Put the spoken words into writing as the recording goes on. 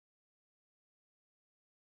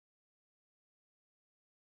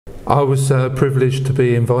I was privileged to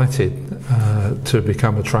be invited to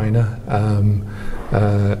become a trainer.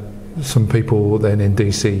 Some people then in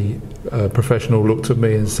DCProfessional looked at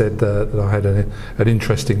me and said that I had an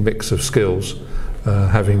interesting mix of skills,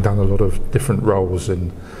 having done a lot of different roles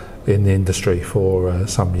in the industry for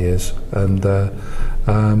some years, and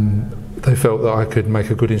they felt that I could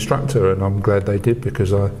make a good instructor, and I'm glad they did,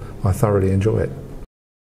 because I thoroughly enjoy it.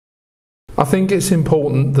 I think it's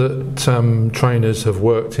important that trainers have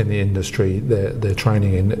worked in the industry they're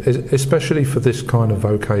training in, especially for this kind of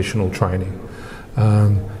vocational training,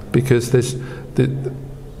 because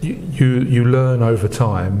you learn over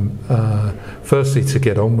time, firstly to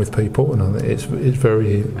get on with people, and it's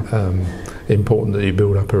very important that you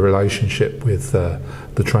build up a relationship with the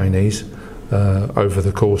trainees over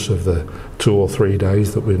the course of the 2 or 3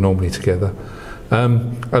 days that we're normally together.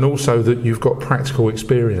 And also that you've got practical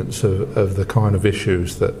experience of the kind of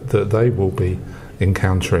issues that they will be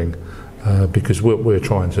encountering, because what we're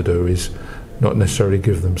trying to do is not necessarily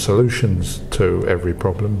give them solutions to every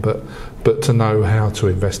problem, but to know how to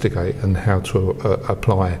investigate and how to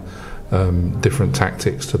apply different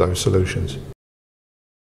tactics to those solutions.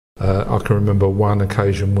 I can remember one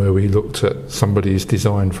occasion where we looked at somebody's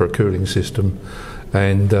design for a cooling system,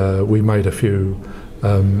 and we made a few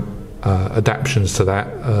adaptations to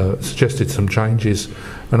that, suggested some changes,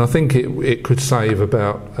 and I think it could save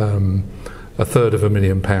about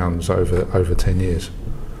 £250,000 over 10 years.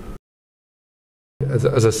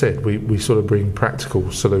 As I said, we sort of bring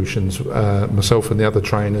practical solutions. Myself and the other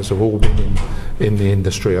trainers have all been in the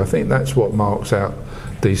industry. I think that's what marks out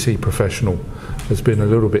DCProfessional. Has been a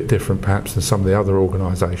little bit different perhaps than some of the other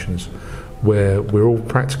organisations, where we're all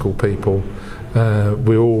practical people.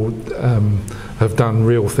 We all have done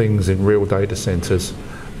real things in real data centres,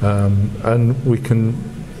 and we can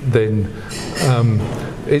then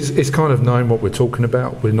it's kind of knowing what we're talking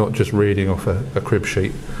about. We're not just reading off a crib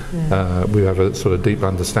sheet. Yeah. We have a sort of deep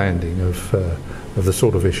understanding of the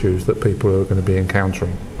sort of issues that people are going to be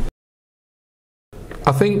encountering.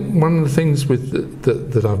 I think one of the things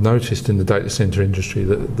that I've noticed in the data centre industry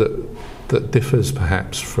that differs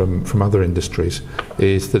perhaps from other industries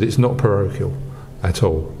is that it's not parochial at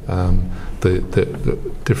all. The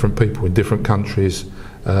different people in different countries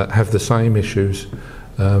have the same issues.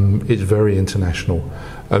 It's very international,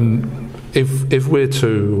 and if we're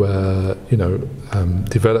to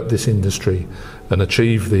develop this industry and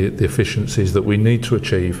achieve the efficiencies that we need to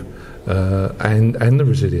achieve, and the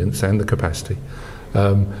resilience and the capacity,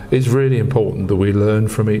 it's really important that we learn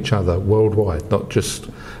from each other worldwide, not just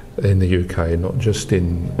in the UK, not just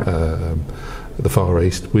in the Far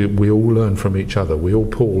East. We all learn from each other. We all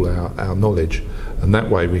pool our knowledge, and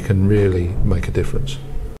that way we can really make a difference.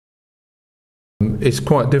 It's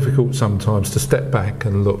quite difficult sometimes to step back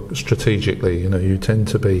and look strategically. You tend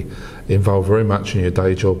to be involved very much in your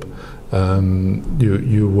day job.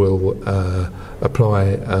 You will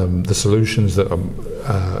apply the solutions that are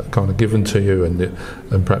kind of given to you and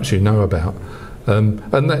perhaps you know about, and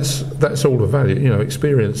that's all of value.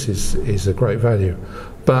 Experience is a great value,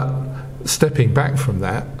 but stepping back from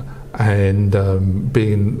that and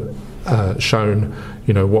being shown,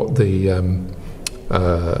 what the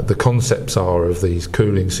concepts are of these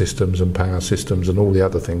cooling systems and power systems and all the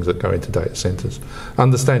other things that go into data centres.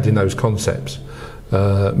 Understanding those concepts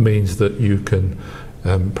means that you can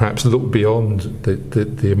perhaps look beyond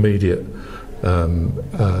the immediate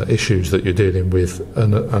issues that you're dealing with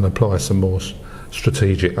and apply some more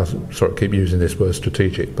strategic, I keep using this word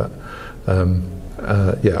strategic, but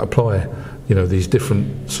apply these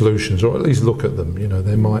different solutions, or at least look at them.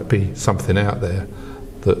 There might be something out there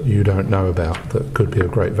that you don't know about that could be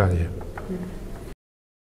of great value.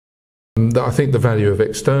 I think the value of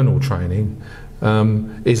external training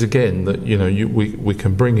is again that we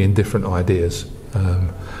can bring in different ideas.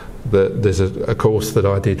 There's a course that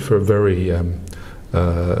I did for a very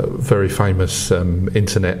famous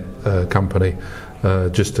internet company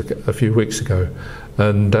just a few weeks ago,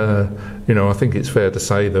 and I think it's fair to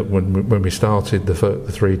say that when we started the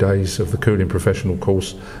 3 days of the Cooling Professional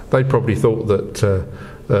course, they probably thought that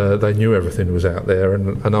they knew everything that was out there,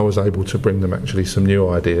 and I was able to bring them actually some new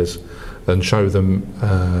ideas and show them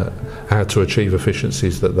how to achieve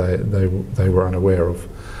efficiencies that they were unaware of.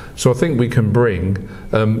 So I think we can bring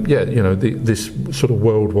this sort of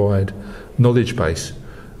worldwide knowledge base.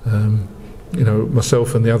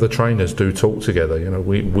 Myself and the other trainers do talk together.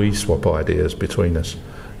 We swap ideas between us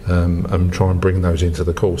and try and bring those into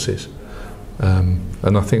the courses.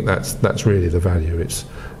 And I think that's really the value.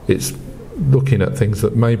 It's looking at things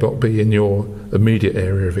that may not be in your immediate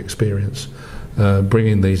area of experience,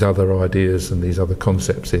 bringing these other ideas and these other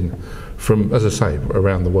concepts in from, as I say,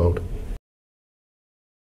 around the world.